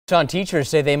Tucson teachers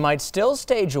say they might still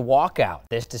stage a walkout.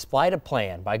 This despite a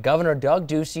plan by Governor Doug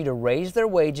Ducey to raise their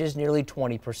wages nearly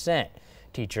 20%.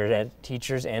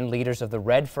 Teachers and leaders of the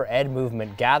Red for Ed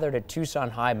movement gathered at Tucson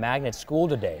High Magnet School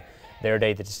today. Their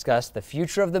day to discuss the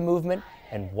future of the movement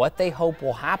and what they hope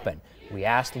will happen. We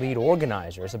asked lead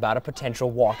organizers about a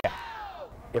potential walkout.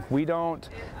 If we don't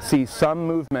see some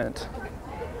movement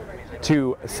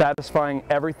to satisfying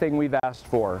everything we've asked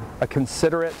for, a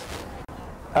considerate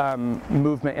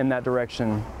movement in that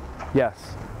direction,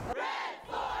 yes.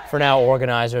 For now,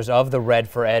 organizers of the Red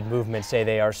for Ed movement say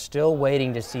they are still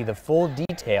waiting to see the full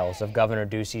details of Governor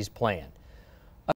Ducey's plan.